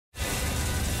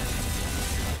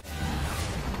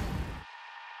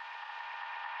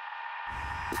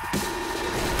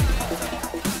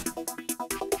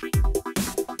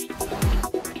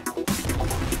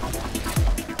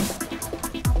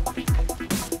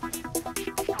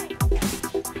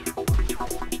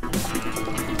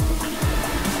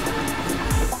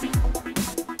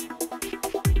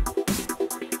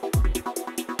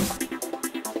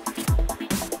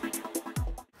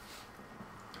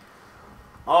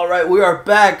Alright, we are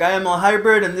back. I am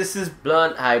Blunthybrid and this is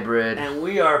Blunthybrid. And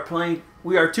we are playing,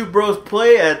 we are two bros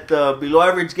play at Below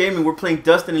Average Gaming. We're playing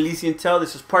Dust and Elysian Tale.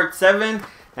 This is part 7.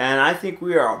 And I think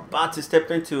we are about to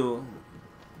step into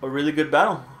a really good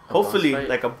battle. Hopefully,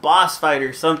 like a boss fight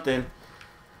or something.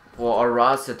 Well,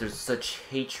 Ara said there's such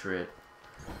hatred.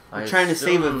 We're trying to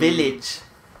save a village.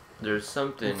 There's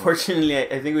something. Unfortunately,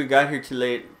 I think we got here too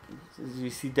late. You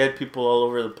see dead people all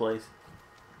over the place.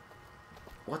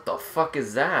 What the fuck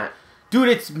is that? Dude,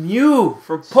 it's Mew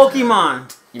from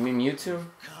Pokemon. You mean Mewtwo?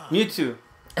 Mewtwo.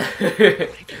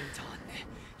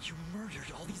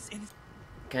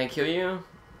 Can I kill you?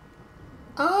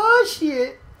 Oh,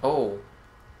 shit. Oh.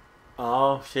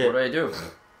 Oh, shit. What do I do?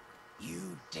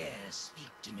 You dare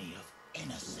speak to me of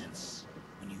innocence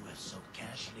when you have so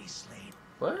casually slain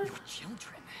what? Your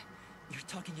children. You're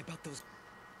talking about those...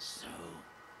 So,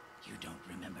 you don't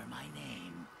remember my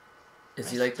name? Is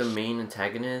he like the main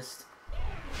antagonist?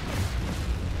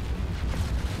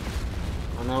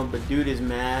 I know, but dude is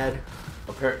mad.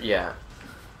 Yeah.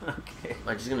 Okay. Am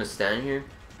I just gonna stand here?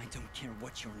 I don't care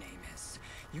what your name is.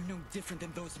 You're no different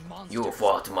than those monsters. You will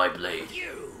fall to my blade.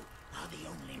 You are the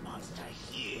only monster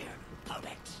here,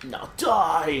 puppet. Now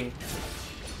die!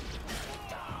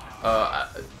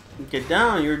 Get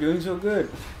down, you're doing so good.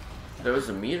 There was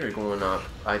a meter going up.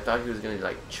 I thought he was gonna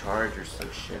like charge or some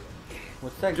shit.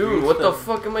 What's that? Dude, what the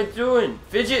fuck am I doing?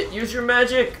 Fidget, use your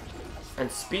magic!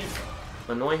 And speak.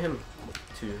 Annoy him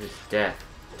to his death.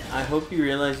 I hope you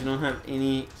realize you don't have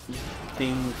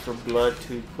anything for blood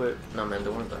to equip. No man,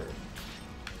 don't worry about it.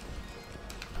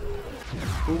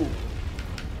 Ooh.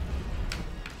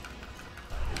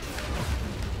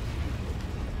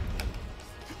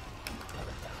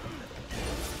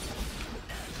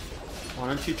 Why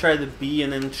don't you try the B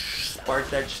and then spark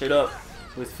that shit up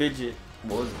with Fidget?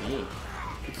 What was B?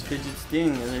 It's Fidget's thing,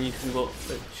 and then you can go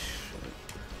like...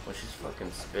 Well, she's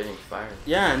fucking spitting fire.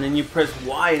 Yeah, and then you press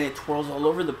Y and it twirls all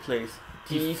over the place.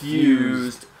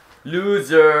 Defused.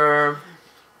 Loser.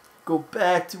 Go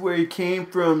back to where you came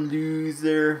from,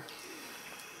 loser.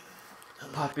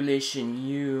 Population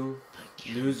U.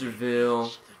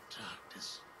 Loserville.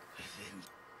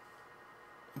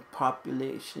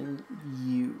 Population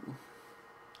U.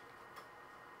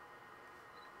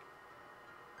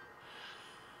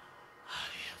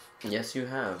 Yes, you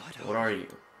have. What are you?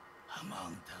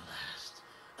 Among the last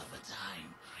of a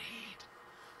dying breed.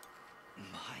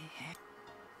 My head.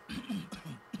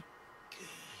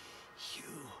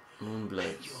 You.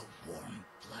 Moonbloods. Your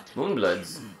warm-blooded.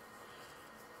 Moonbloods.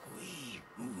 We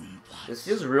moonbloods. This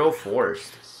feels real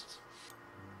forced.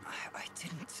 I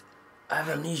didn't. I have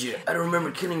amnesia. I don't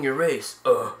remember killing your race.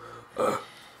 I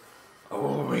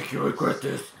will make you regret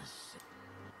this.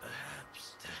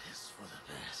 Perhaps that is for the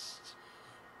best.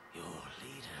 Your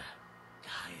leader,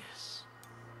 Gaius.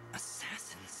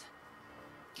 Assassins.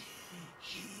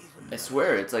 I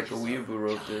swear, it's like a weeb who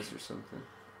wrote this or something.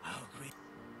 How great.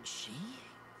 She?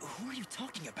 Who are you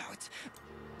talking about?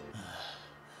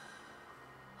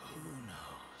 Who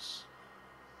knows?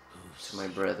 To my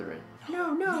brethren.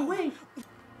 No, wait.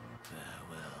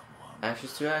 Farewell, woman.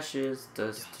 Ashes to ashes,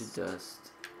 dust to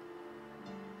dust.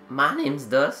 My name's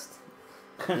Dust.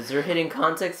 Is there hidden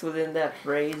context within that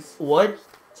phrase? What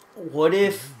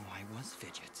if... I was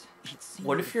Fidget.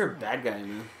 What if you're a bad guy,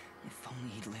 man? If only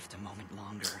he'd lived a moment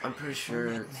longer. I'm pretty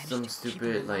sure some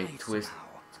stupid like twist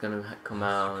is gonna come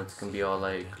out. It's gonna be all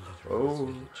like,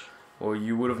 oh, well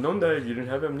you would have known that if you didn't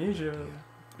have amnesia.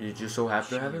 You just so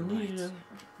happen to have amnesia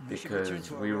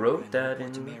because we wrote that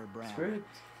in the script.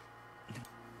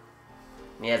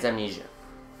 He has amnesia.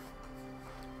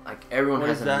 Like everyone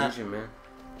has amnesia, man.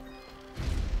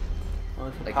 Oh,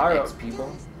 it's a like power an up. XP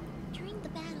ball. During the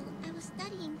battle, I was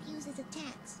studying Fuse's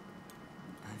attacks.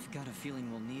 I've got a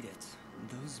feeling we'll need it.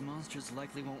 Those monsters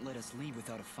likely won't let us leave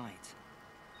without a fight.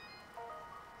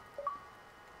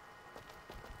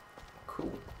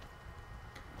 Cool.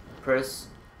 Press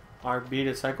RB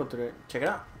to cycle through it. Check it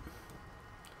out.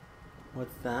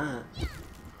 What's that?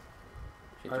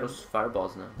 She throws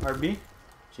fireballs now. RB?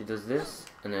 She does this,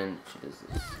 and then she does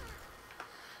this.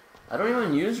 I don't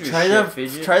even use your Try shit, the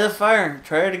Fidget. Try the fire.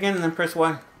 Try it again and then press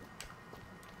Y.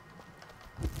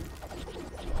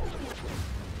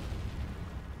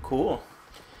 Cool.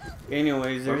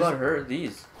 Anyways, What there's... about her?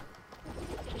 These.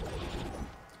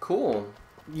 cool.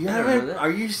 You I don't know haven't? that.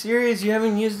 Are you serious? You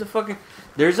haven't used the fucking...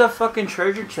 There's a fucking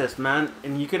treasure chest, man.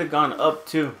 And you could have gone up,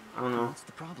 too. I don't know. What's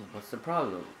the problem? What's the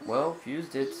problem? Well, Fuse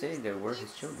did say they were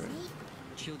his children.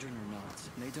 Children or not,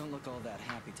 they don't look all that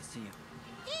happy to see you.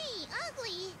 Hey,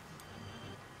 ugly!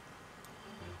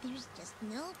 There's just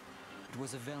no... It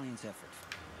was a valiant effort.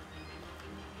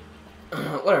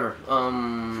 Whatever.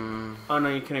 Oh, no,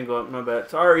 you couldn't go up. My bad.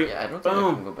 Sorry. Yeah, I don't think I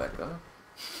Boom. can go back up.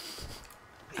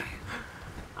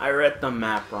 I read the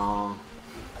map wrong.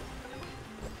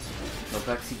 No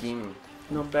backseat gaming.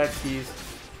 No backseas.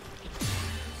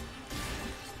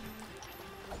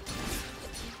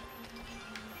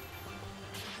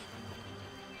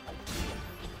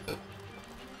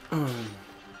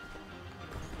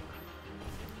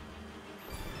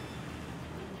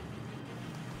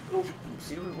 Oh,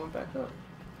 see, we went back up.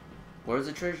 Where's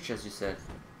the treasure chest you said?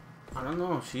 I don't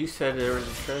know. She said there was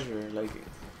a treasure.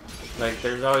 Like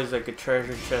there's always like a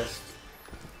treasure chest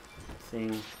thing.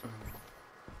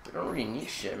 We don't really need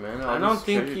shit, man. I All don't these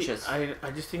think treasure you, chests-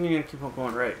 I just think you're gonna keep on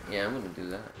going right. Yeah, I'm gonna do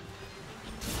that.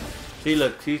 See,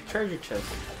 look, see treasure chest.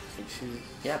 Like she's...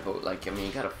 Yeah, but like, I mean,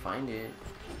 you gotta find it.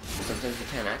 And sometimes you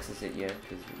can't access it yet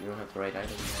because you don't have the right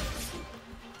items.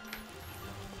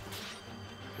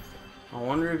 I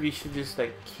wonder if you should just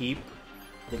like keep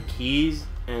the keys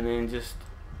and then just...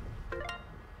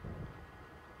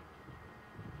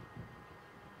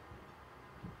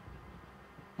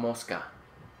 Mosca.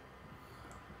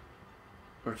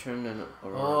 Return an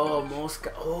Aurora. Oh,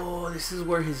 Mosca. Oh, this is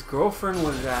where his girlfriend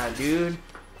was at, dude.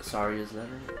 Saria's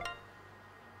letter.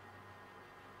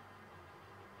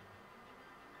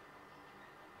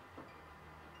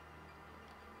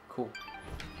 Cool.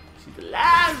 She's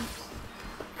alive.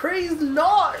 Praise the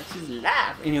Lord. She's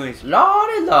alive. Anyways,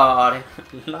 Lordy, lordy.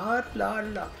 Lord.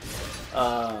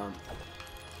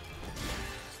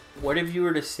 What if you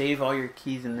were to save all your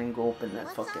keys and then go open that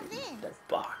What's fucking on this? that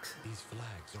box? These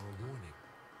flags are a warning.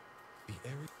 The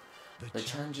area, The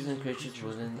challenges and creatures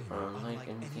within are unlike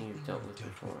anything you've dealt with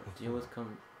before. Deal with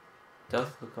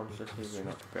death will come swiftly if you're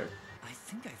not prepared. I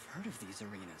think I've heard of these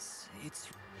arenas. It's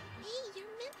Hey, you're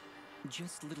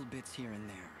just little bits here and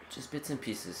there. Just bits and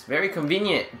pieces. Very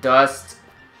convenient. Dust.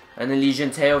 An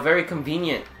Elysian tail. Very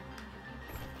convenient.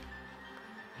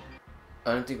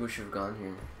 I don't think we should have gone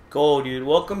here. Go, dude.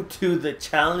 Welcome to the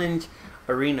challenge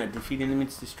arena. Defeat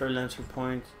enemies, destroy Lancer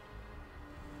points.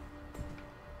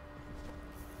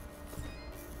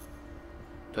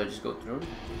 Do I just go through?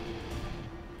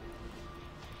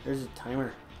 There's a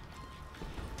timer.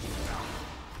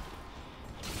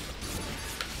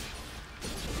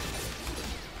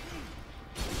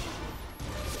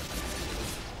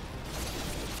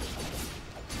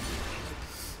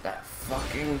 That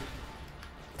fucking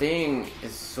thing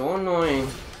is so annoying.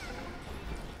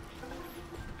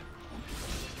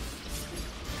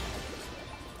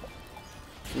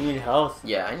 You need health.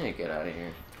 Yeah, I need to get out of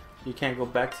here. You can't go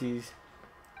back to these.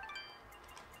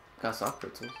 Got soft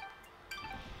pretzels.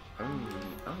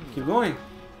 Keep going.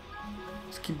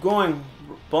 Just keep going.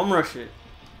 Bum rush it.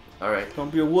 Alright.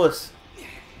 Don't be a wuss.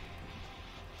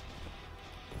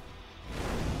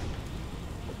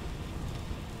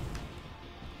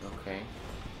 Okay.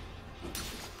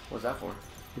 What's that for?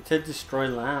 It said destroy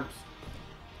lamps.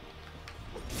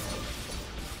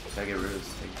 Gotta get rid of this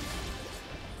thing.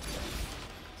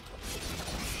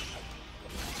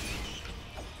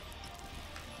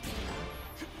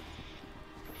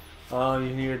 Oh,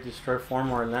 you need to destroy 4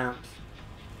 more lamps.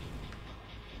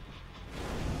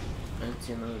 I didn't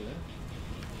see another there.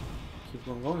 Keep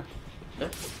on going.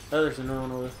 There? Oh, there's another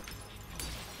one over there.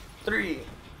 3.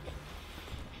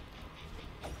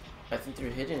 I think they're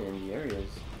hidden in the areas.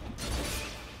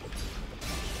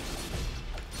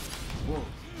 Whoa.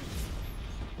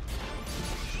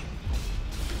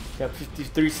 Got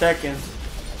 53 seconds.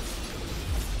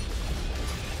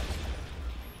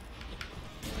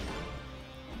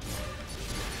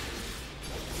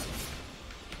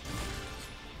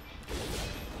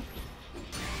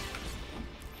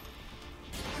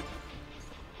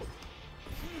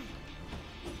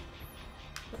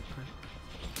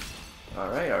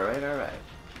 Alright.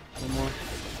 One more.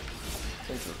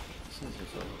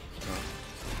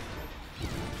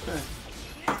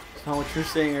 It's not what you're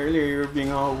saying earlier. You were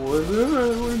being all, what?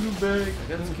 I want to go back.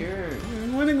 I got scared.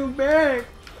 I want to go back.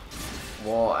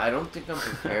 Well, I don't think I'm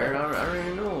prepared. I don't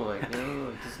really know. Like, you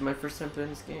know, this is my first time playing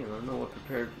this game. I don't know what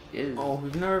prepared is. Oh,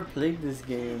 we've never played this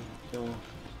game, so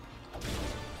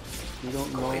we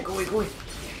don't know. Go away.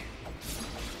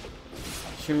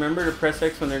 Just remember to press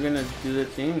X when they're gonna do the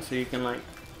thing, so you can like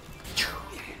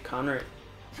counter it.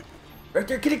 Right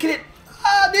there, get it!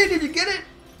 Ah, dude, did you get it?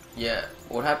 Yeah,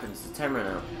 what happens? The timer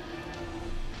now.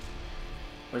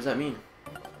 What does that mean?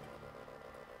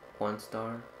 1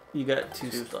 star? You got 2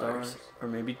 2 stars. Or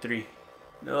maybe 3.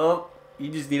 Nope. You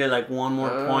just needed like 1 more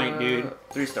point, dude.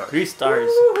 3 stars. 3 stars.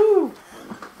 Woo-hoo!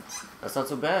 That's not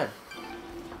so bad.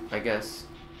 I guess.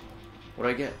 What do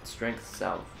I get? Strength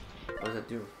south. What does that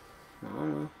do? I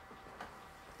don't know.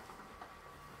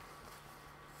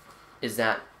 Is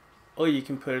that... Oh, you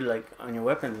can put it like on your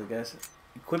weapons, I guess.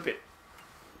 Equip it.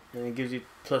 And it gives you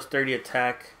plus 30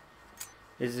 attack.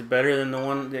 Is it better than the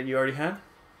one that you already had?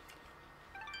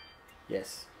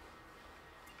 Yes.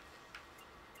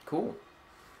 Cool.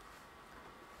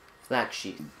 Flag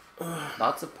sheet.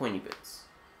 Lots of pointy bits.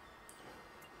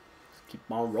 Let's keep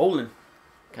on rolling.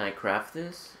 Can I craft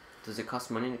this? Does it cost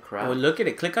money to craft? Oh, look at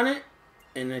it. Click on it.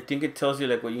 And I think it tells you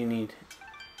like what you need.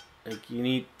 Like you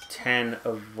need 10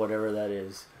 of whatever that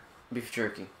is. Beef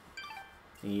jerky.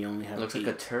 And you only have Looks 8.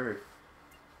 like a turd.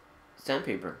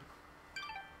 Sandpaper.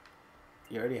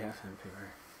 You already have sandpaper.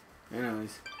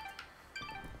 Anyways.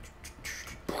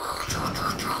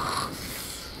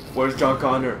 Where's John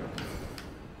Connor?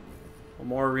 One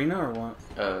more arena or what?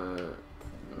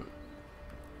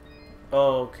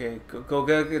 Oh, okay. Go.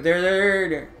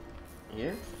 There.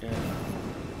 Here? Yeah.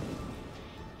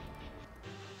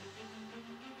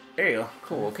 There you go.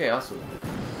 Cool, okay, awesome.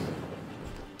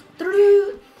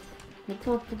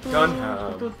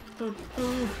 Done.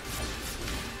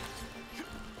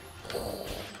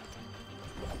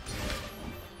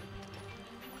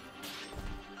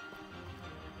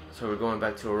 So we're going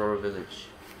back to Aurora Village.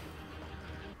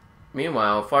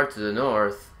 Meanwhile, far to the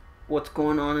north... What's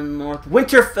going on in the north?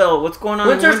 Winterfell! What's going on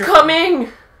Winter's in Winterfell? coming!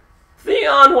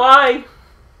 Theon, why?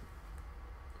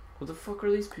 Who the fuck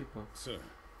are these people? Sir,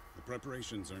 the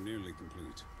preparations are nearly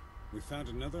complete. We found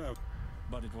another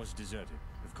But it was deserted,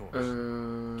 of course.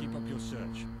 Keep up your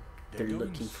search. They're going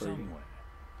looking for you. somewhere,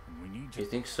 and we need to... You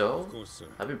think so? Of course, sir.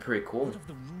 That'd be pretty cool. What of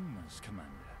the rumors, Commander?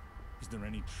 Is there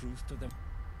any truth to them?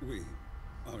 We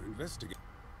are investigating.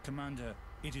 Commander,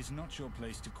 it is not your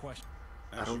place to question.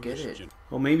 I don't get it.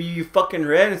 Well, maybe you fucking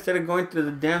read instead of going through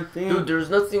the damn thing. Dude, there's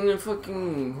nothing in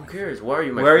fucking... Who cares? Why are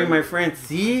you my Where are friend? you, my friend?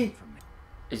 See?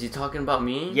 Is he talking about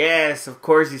me? Yes, of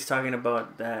course he's talking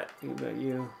about that. About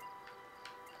you.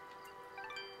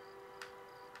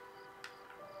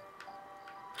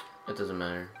 It doesn't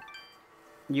matter.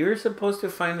 You were supposed to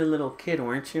find a little kid,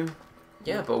 weren't you?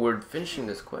 Yeah, but we're finishing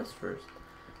this quest first.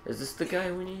 Is this the guy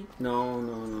we need? No.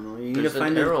 You need There's to an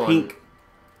find arrow this on- pink.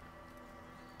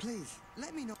 Please,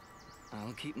 let me know.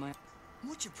 I'll keep my...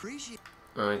 Much appreciate.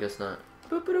 Oh, I guess not.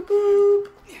 Boop, boop, boop.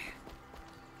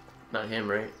 Not him,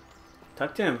 right?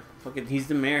 Talk to him. Fucking, he's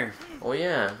the mayor. Oh,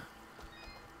 yeah.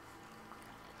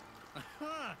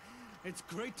 It's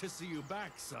great to see you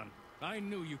back, son. I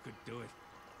knew you could do it.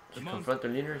 Did you confront the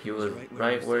leader? He was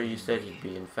right where you said he'd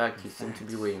be. In fact, he seemed to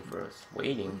be waiting for us.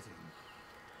 Waiting?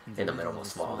 In the middle of a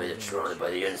small village surrounded by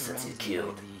the innocents he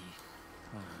killed.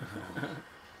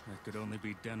 That could only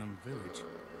be Denham Village.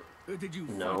 Did you...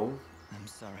 No. I'm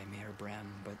sorry, Mayor Bram,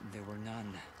 but there were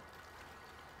none.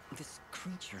 This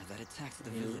creature that attacks the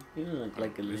village... You look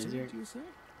like a lizard. you say?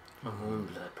 A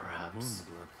moonblood, perhaps.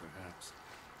 Moonblood, perhaps.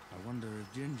 I wonder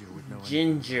if Ginger would know.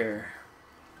 Ginger.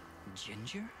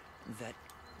 Ginger? That...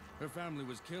 Her family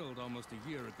was killed almost a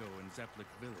year ago in Zepplik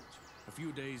Village. A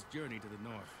few days' journey to the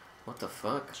north. What the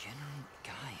fuck? General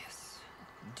Gaius.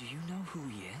 Do you know who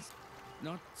he is?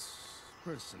 Not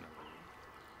personally.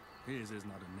 His is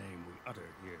not a name we utter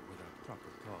here without proper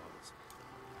cause.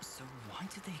 So why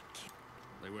did they kill...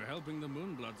 They were helping the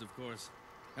Moonbloods, of course.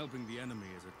 Helping the enemy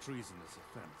is a treasonous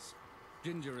offense.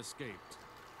 Ginger escaped,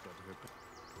 but her...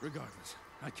 Regardless,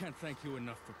 I can't thank you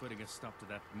enough for putting a stop to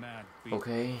that mad beast.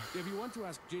 Okay. If you want to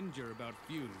ask Ginger about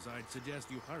fuse, I'd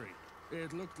suggest you hurry.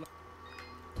 It looked like...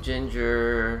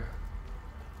 Ginger.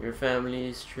 Your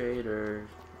family's traitor.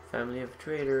 Family of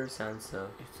traitors, Sansa.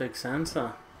 It's like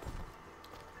Sansa.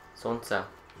 Sansa.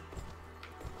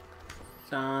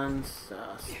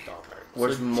 Sansa Stark.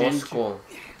 Where's So Moscow?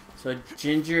 So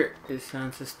Ginger is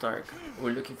Sansa Stark.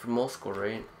 We're looking for Moscow,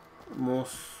 right?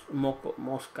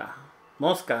 Mosca.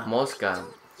 Mosca.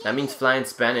 That means fly in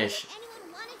Spanish.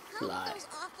 Anyone wanted coke, Fly. those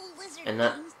awful lizard And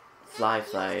not things. fly, They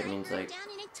fly. It turned means her like down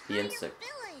in a the tiny insect.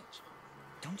 village.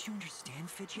 Don't you understand,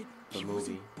 Fidget? The He movie,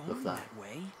 wasn't The born Fly. that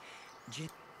way.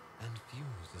 And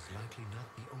Fuse is likely not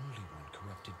the only one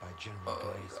corrupted by General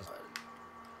Oh, Gaius' God.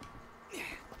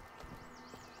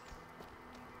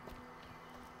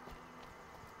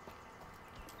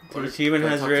 She even Do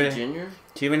I has talk to red. Ginger?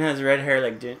 She even has red hair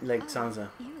like Sansa.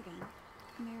 You again.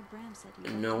 Mayor Bram said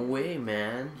you. No way,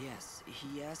 man. Yes,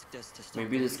 he asked us to stop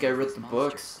Maybe this believing guy wrote these the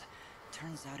monsters. books.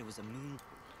 Turns out it was a moon...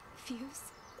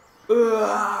 Fuse?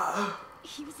 Ugh.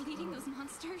 He was leading those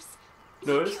monsters?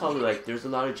 Notice how like there's a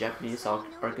lot of Japanese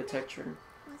architecture.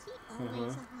 Was he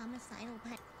always a homicidal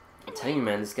pet? I'm telling you,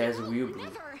 man, this guy's a weeaboo.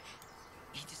 Never!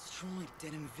 He destroyed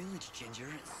Denham Village, Ginger,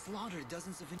 and slaughtered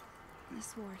dozens of...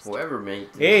 This war Whoever made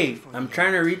this. Hey, I'm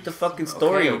trying to read the fucking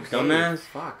story, Okay. dumbass.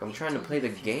 Fuck, I'm trying to play the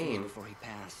game. Before he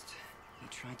passed, he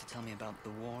tried to tell me about the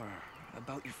war,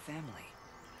 about your family.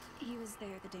 He was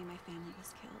there the day my family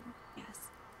was killed, yes.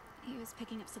 He was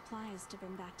picking up supplies to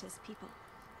bring back to his people.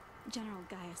 General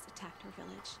Gaius attacked our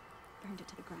village, burned it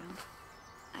to the ground.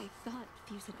 I thought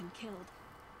Fuse had been killed.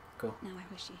 Go. Now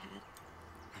I wish he had.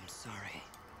 I'm sorry.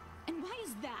 And why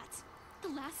is that? The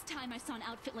last time I saw an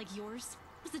outfit like yours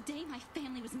was the day my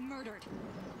family was murdered.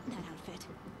 That outfit,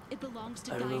 it belongs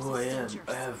to Gaius' soldiers.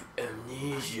 I have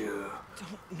amnesia.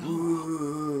 Don't know.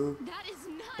 Ooh. That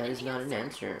That is not an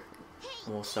answer. Hey,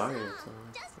 Well, sorry. Tom, That's all.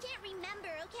 Dust can't remember,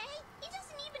 okay? He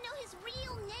doesn't even know his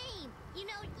real name. You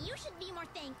know, you should be more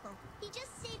thankful. He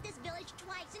just saved this village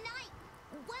twice, and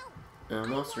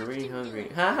I'm also really watched him do hungry.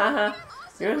 it. Ha ha ha! And I'm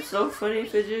also You're really so funny, hungry.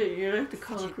 Fidget. You're like the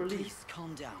comic Fidget, relief. please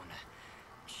calm down.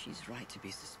 She's right to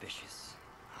be suspicious.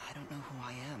 I don't know who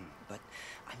I am, but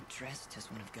I'm dressed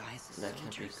as one of Gaius' That can't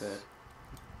be soldiers. good.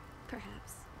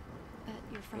 Perhaps. But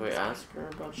your friend Do I is ask right. her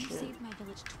about You shit? saved my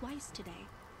village twice today.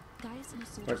 Gaius and his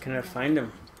soldiers Where can I were left find him?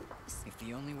 behind. If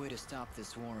the only way to stop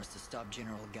this war is to stop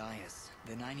General Gaius,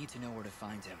 then I need to know where to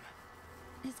find him.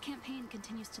 His campaign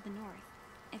continues to the north.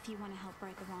 If you want to help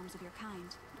right the wrongs of your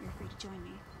kind, you're free to join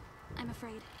me. I'm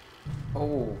afraid.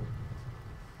 Oh.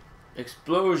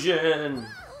 Explosion!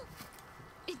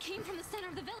 It came from the center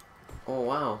of the village. Oh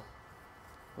wow.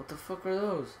 What the fuck are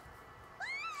those?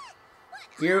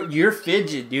 You're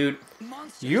Fidget, dude.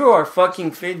 Monsters! You are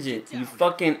fucking Fidget. You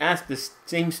fucking ask the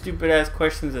same stupid ass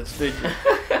questions as Fidget.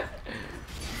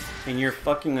 And you're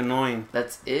fucking annoying.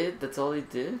 That's it? That's all he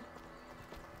did?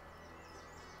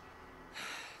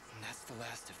 That's the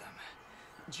last of them.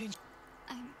 Ginger.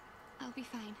 I'll be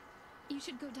fine. You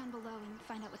should go down below and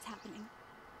find out what's happening.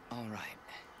 All right.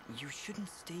 You shouldn't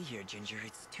stay here, Ginger.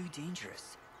 It's too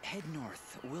dangerous. Head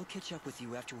north. We'll catch up with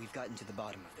you after we've gotten to the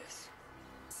bottom of this.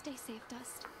 Stay safe,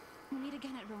 Dust. We'll meet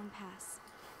again at Roan Pass,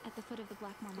 at the foot of the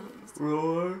Blackmore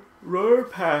Mountains. Roar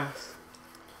pass.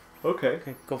 Okay.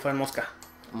 Okay, go find Mosca.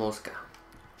 Mosca.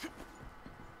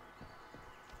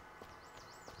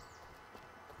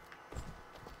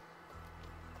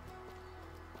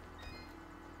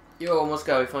 Yo,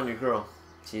 Mosca, we found your girl.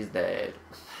 She's dead.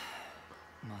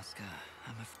 Mosca,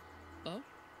 Oh?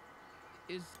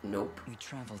 Is... Nope. we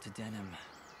traveled to Denham.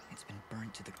 It's been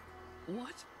burnt to the...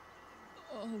 what?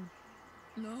 Oh,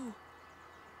 no.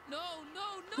 No.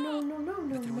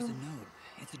 But there was a note.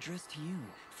 It's addressed to you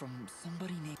from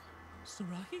somebody named...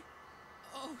 Saraki?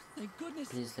 Oh, thank goodness.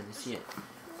 Please let me see it.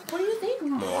 What do you think,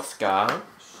 Mosca?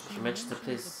 She mentioned the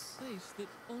place. A place that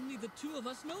only the two of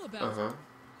us know about. Uh-huh.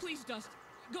 Please, Dust,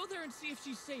 go there and see if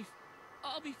she's safe.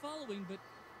 I'll be following, but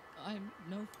I'm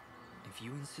no... If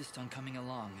you insist on coming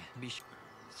along, be sure...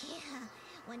 Yeah,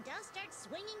 when Dust starts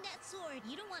swinging that sword,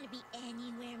 you don't want to be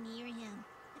anywhere near him.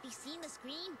 Have you seen the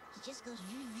screen? He just goes...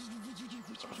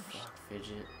 Fuck,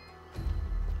 Fidget.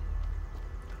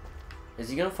 Is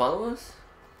he gonna follow us?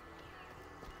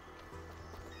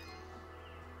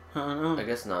 I don't know. I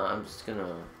guess not. I'm just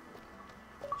gonna...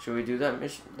 Should we do that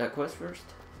mission, that quest first?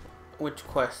 Which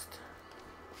quest?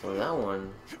 Or that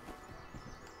one?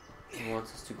 He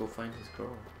wants us to go find his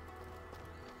girl.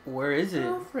 Where is it?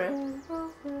 Girlfriend.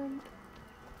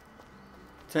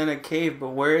 It's in a cave, but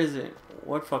where is it?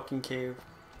 What fucking cave?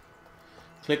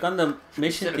 Click on the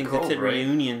mission said a thing cove, that said right?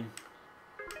 reunion.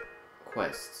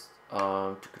 Quests.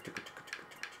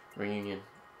 Reunion.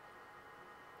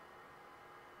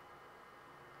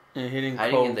 And hidden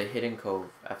Hiding cove. in the hidden cove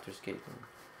after escaping.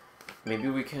 Maybe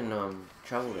we can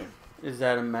travel there. Is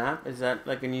that a map? Is that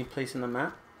like a new place in the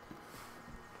map?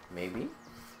 Maybe.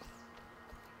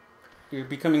 You're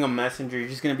becoming a messenger. You're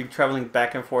just gonna be traveling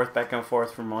back and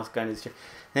forth from Moscow, and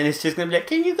it's just gonna be like,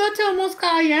 "Can you go tell Moscow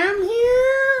I am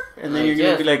here?" And then you're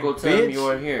gonna be like, "Go tell him "Bitch." you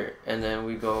are here." And then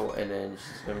we go, and then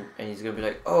he's gonna be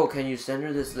like, "Oh, can you send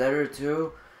her this letter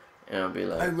too?" And I'll be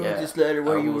like, I wrote "Yeah, this letter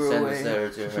while I you will were send away." this letter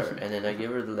to her." And then I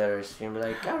give her the letter. She's gonna be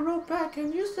like, "I wrote back.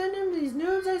 Can you send him these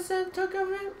nudes I took of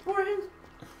him for him?"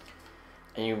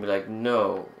 And you'll be like,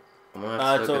 "No, I'm gonna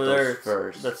have It's to look over at there. those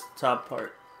first." That's the top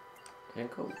part. And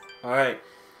go. All right.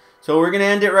 So we're gonna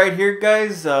end it right here,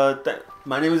 guys.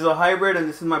 My name is Hybrid, and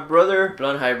this is my brother.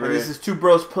 Blunthybrid. And this is Two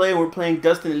Bros Play. We're playing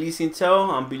Dust and Elysian Tale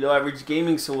on Below Average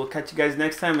Gaming. So we'll catch you guys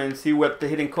next time and see what the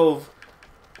Hidden Cove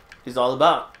is all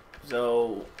about.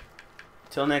 So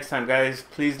Till next time, guys.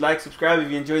 Please like, subscribe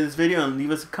if you enjoyed this video, and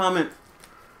leave us a comment.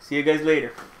 See you guys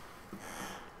later.